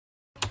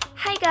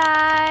Hi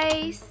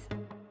guys!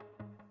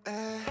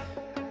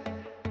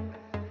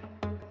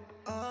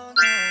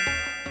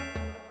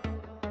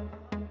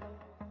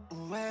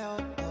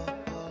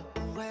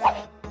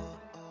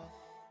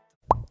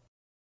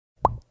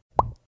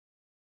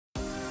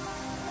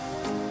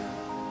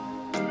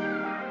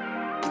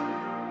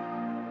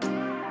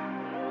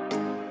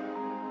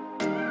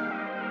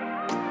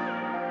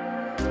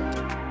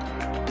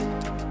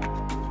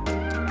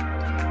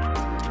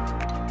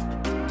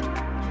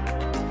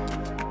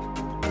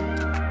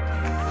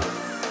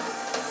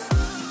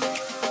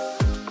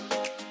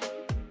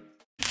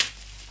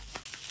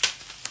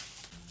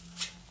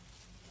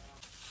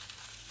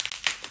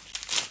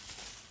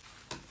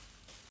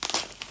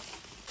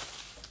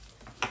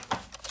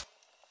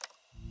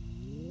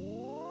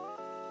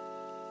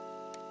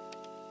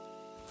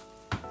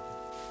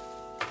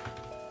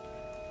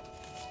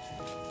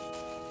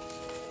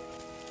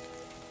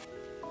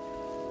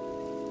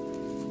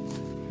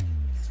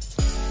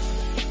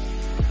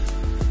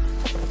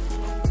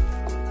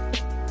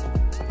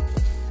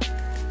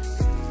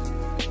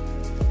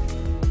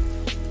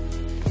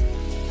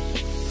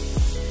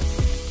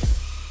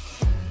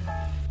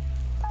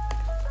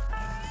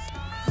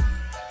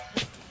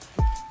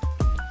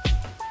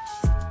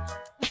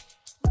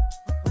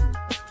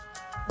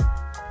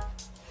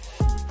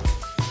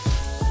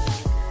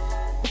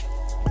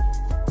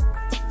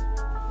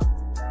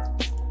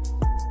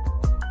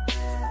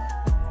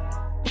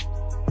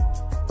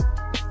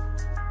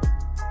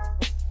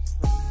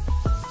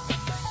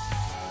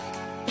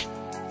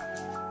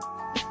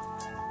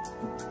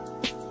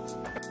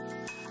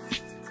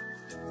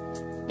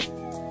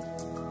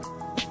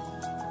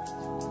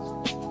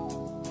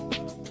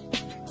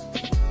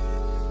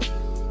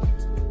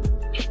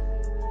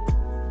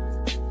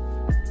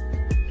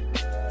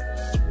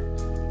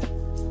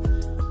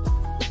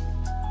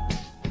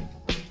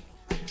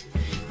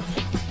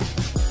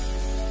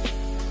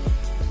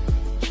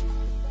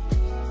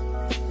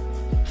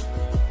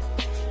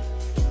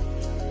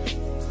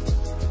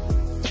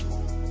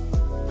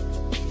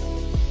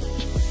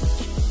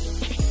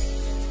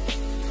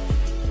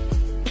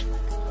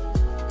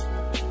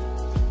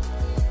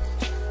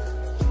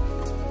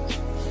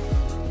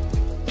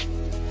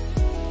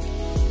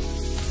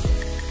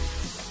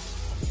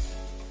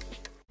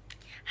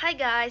 Hi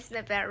guys,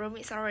 my bedroom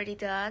is already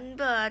done,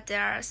 but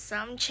there are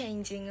some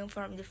changing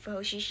from the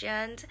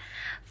positions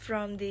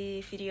from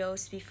the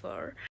videos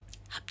before.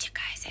 Hope you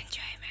guys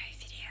enjoy my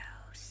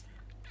videos.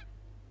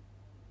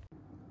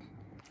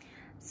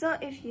 So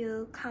if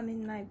you come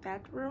in my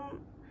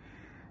bedroom,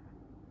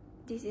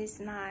 this is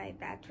my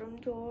bedroom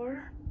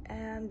door,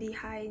 and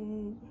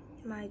behind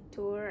my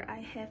door I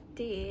have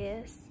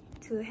this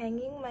to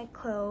hanging my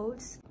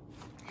clothes,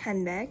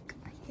 handbag,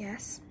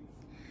 yes,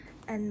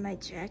 and my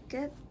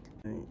jacket.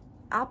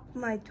 Up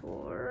my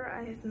door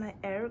I have my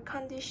air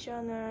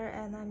conditioner,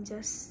 and I'm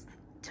just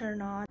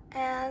turn on.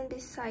 And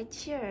beside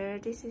here,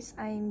 this is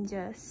I'm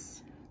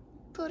just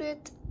put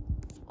it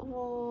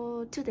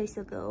 2 days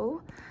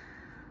ago,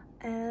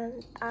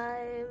 and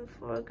I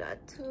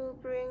forgot to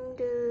bring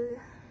the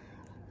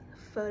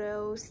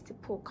photos, the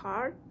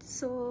postcard,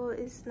 so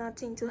it's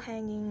nothing to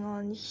hanging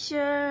on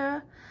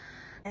here.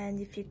 And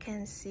if you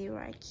can see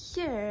right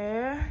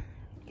here,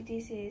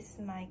 this is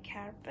my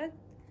carpet.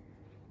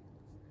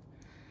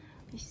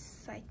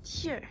 Beside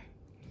here,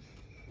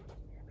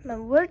 my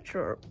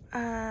wardrobe,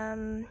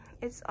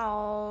 it's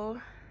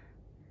all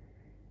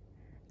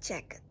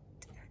jacket,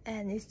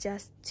 and it's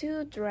just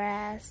 2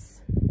 dress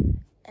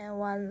and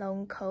 1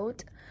 long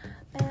coat,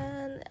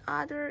 and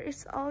other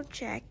is all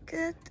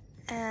jacket,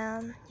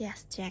 and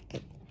yes,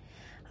 jacket.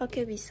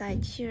 Okay,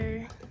 beside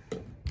here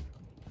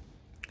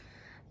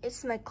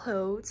it's my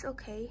clothes,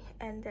 okay,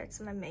 and that's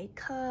my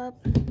makeup.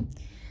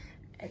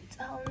 And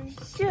down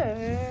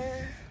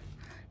here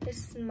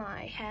it's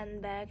my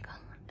handbag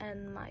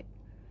and my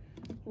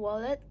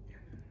wallet.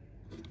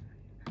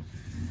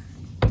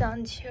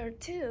 Down here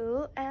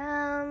too,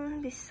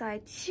 and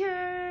beside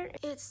here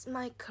it's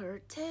my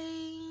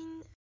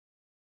curtain.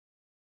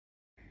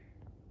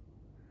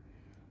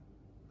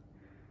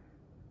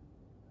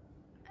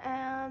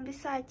 And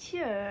beside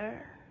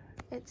here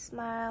it's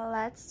my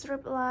LED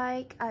strip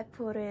light. I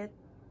put it,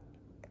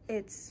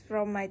 it's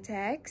from my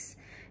tags.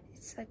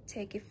 It's I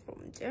take it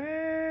from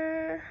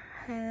there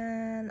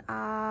and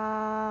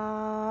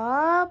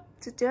up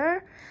to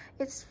there.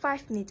 It's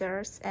 5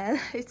 meters and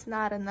it's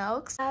not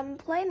enough. I'm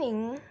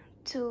planning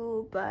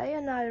to buy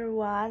another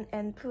one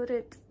and put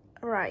it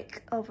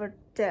right over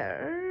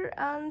there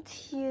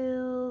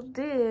until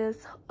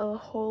this a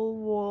whole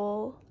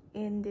wall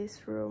in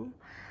this room.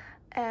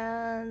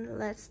 And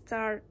let's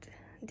start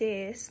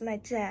this. My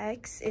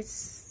tags, it's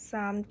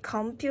some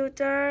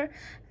computer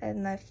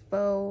and my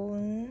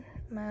phone,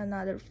 my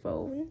another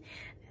phone,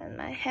 and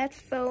my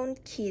headphone,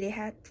 kitty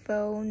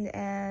headphone,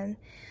 and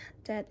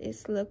that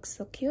is looks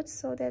so cute,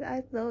 so that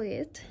I bought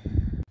it.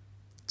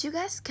 You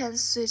guys can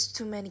switch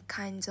to many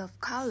kinds of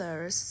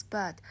colors,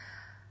 but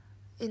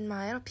in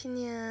my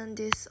opinion,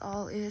 this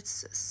all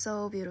is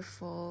so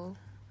beautiful.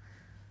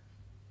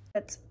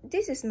 But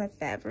this is my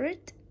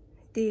favorite.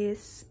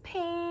 This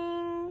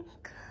pink,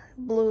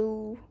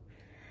 blue,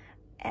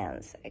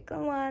 and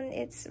second one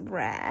it's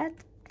red.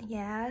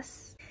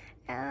 Yes,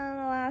 and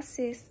last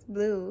is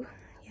blue.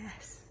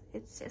 Yes,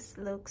 it just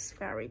looks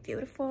very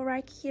beautiful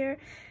right here.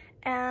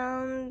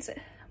 And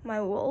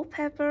my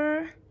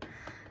wallpaper,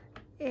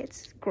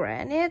 it's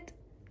granite,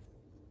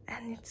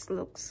 and it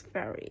looks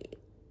very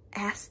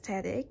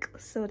aesthetic,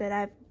 so that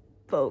I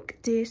bought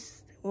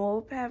this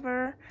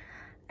wallpaper,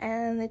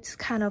 and it's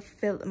kind of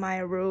filled my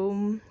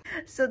room.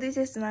 So this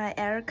is my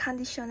air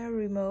conditioner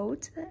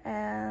remote,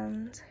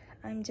 and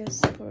I'm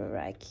just put it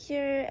right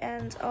here,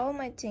 and all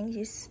my things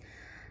is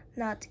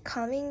not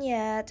coming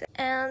yet.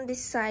 And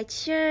beside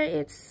here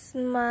it's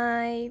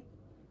my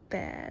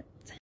bed.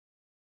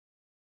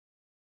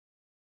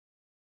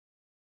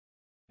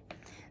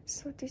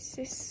 So this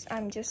is,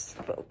 I'm just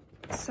put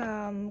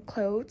some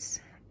clothes,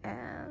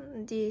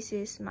 and this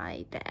is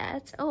my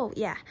bed. Oh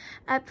yeah,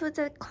 I put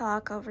that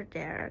clock over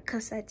there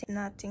because I think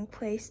nothing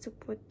place to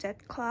put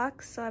that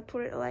clock, so I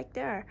put it like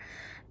there.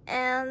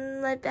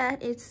 And my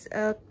bed is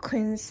a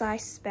queen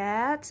size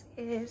bed.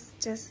 It's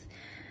just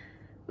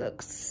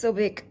looks so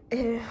big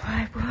if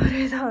I put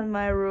it on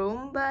my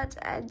room, but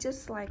I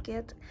just like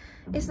it.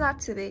 It's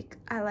not too big,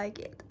 I like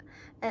it.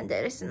 And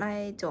there is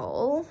my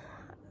doll,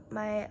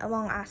 my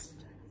Among Us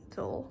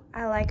doll.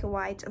 I like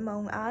white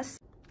Among Us.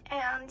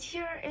 And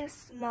here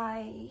is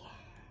my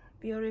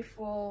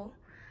beautiful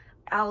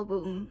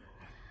album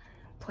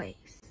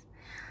place.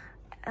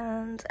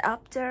 And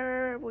up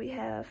there we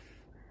have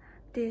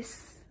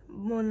this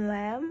moon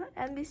lamp,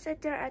 and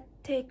beside there I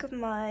take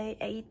my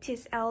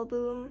 80s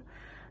album,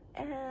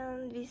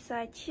 and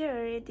beside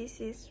here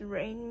this is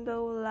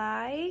rainbow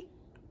light.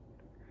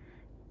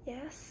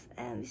 Yes,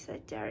 and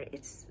beside there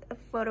it's a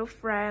photo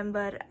frame,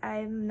 but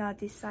I'm not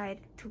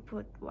decided to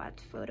put what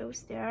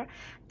photos there.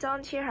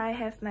 Down here I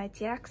have my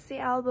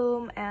TXT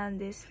album and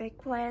this fake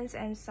plants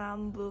and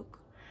some book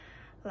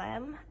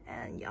lamp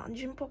and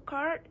Yeonjun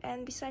postcard.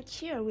 And beside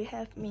here we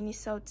have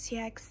Minnesota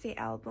TXT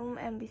album,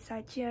 and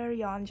beside here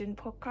Yeonjun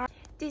postcard.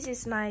 This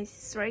is my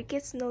Stray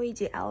Kids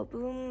Noisy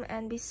album,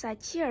 and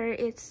beside here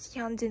it's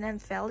Hyundin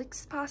and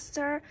Felix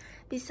poster.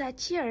 Beside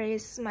here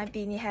is my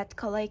beanie hat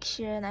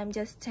collection. I'm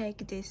just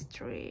take these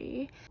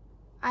three.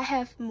 I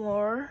have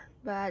more,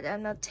 but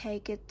I'm not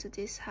take it to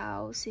this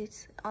house.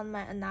 It's on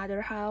my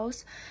another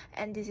house.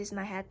 And this is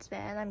my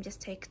headband. I'm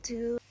just take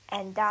two.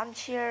 And down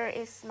here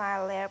is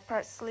my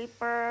leopard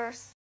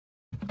slippers.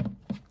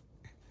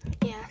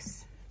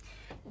 Yes.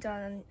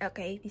 Done.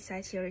 Okay,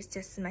 besides here is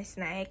just my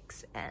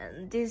snacks,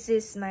 and this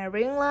is my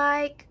ring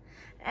light.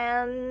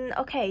 And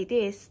okay,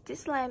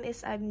 this lamp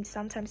is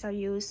sometimes I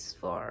use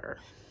for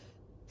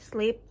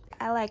sleep.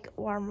 I like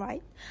warm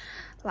white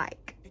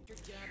like.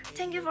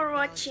 Thank you for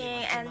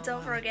watching, and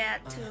don't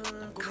forget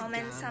to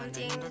comment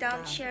something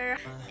down here,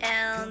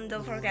 and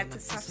don't forget to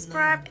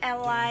subscribe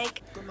and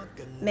like.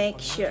 Make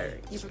sure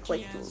you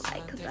click the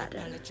like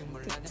button,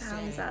 the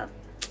thumbs up.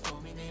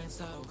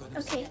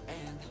 Okay,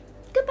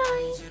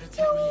 goodbye.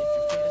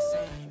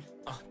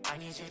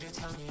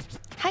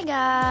 Hi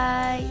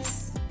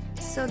guys,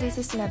 so this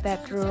is my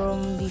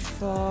bedroom.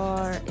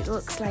 Before it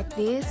looks like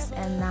this,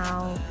 and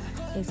now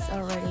it's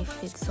already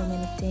fit so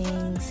many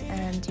things,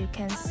 and you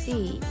can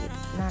see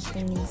it's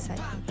nothing inside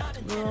the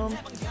bedroom.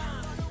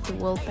 The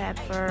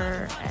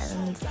wallpaper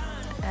and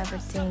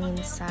everything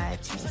inside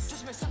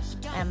is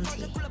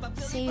empty.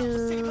 See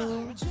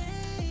you.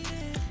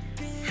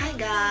 Hi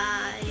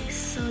guys,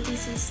 so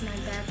this is my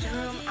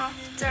bedroom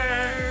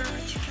after.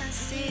 You can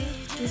see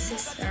this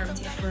is very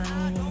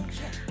different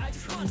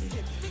from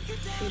the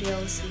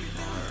videos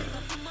before.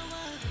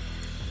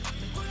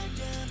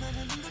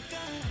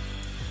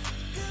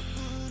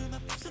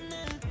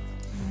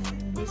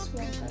 This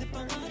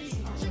wallpaper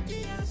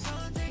is